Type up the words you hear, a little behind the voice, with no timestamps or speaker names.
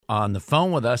On the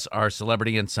phone with us, our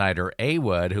celebrity insider, A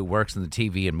Wood, who works in the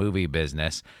TV and movie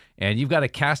business. And you've got a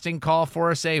casting call for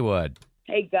us, A Wood.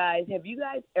 Hey, guys, have you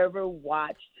guys ever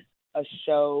watched a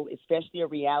show, especially a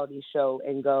reality show,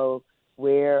 and go,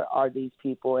 where are these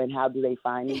people and how do they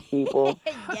find these people?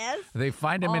 Yes. They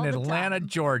find them in Atlanta,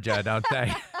 Georgia, don't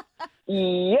they?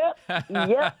 Yep.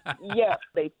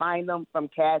 They find them from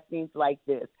castings like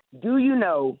this. Do you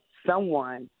know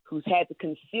someone who's had to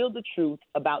conceal the truth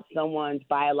about someone's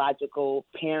biological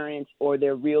parents or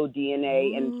their real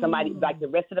DNA, and somebody, like the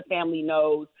rest of the family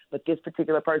knows, but this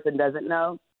particular person doesn't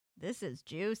know? This is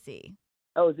juicy.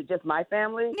 Oh, is it just my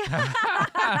family?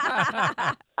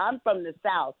 I'm from the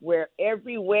South, where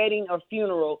every wedding or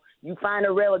funeral, you find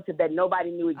a relative that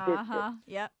nobody knew existed.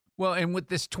 Yep. Well, and with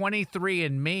this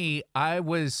 23andMe, I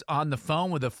was on the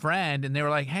phone with a friend, and they were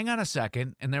like, hang on a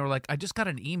second. And they were like, I just got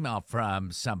an email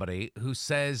from somebody who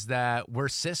says that we're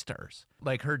sisters.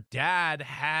 Like her dad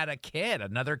had a kid,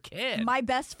 another kid. My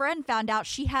best friend found out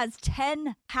she has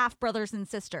 10 half-brothers and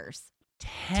sisters.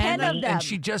 10 of them. And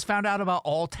she just found out about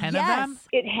all 10 of them?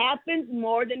 It happens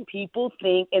more than people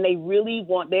think, and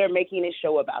they're making a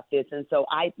show about this. And so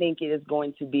I think it is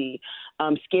going to be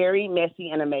scary,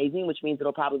 messy, and amazing, which means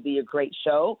it'll probably be a great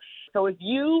show. So if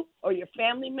you or your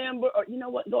family member, or you know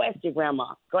what, go ask your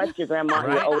grandma. Go ask your grandma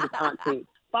and your oldest auntie.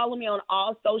 Follow me on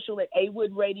all social at A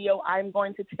Wood Radio. I'm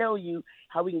going to tell you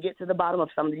how we can get to the bottom of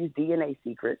some of these DNA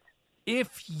secrets.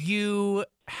 If you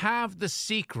have the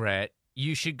secret,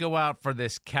 you should go out for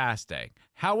this casting.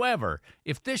 However,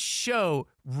 if this show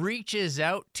reaches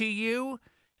out to you,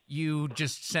 you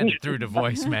just send it through to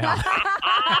voicemail.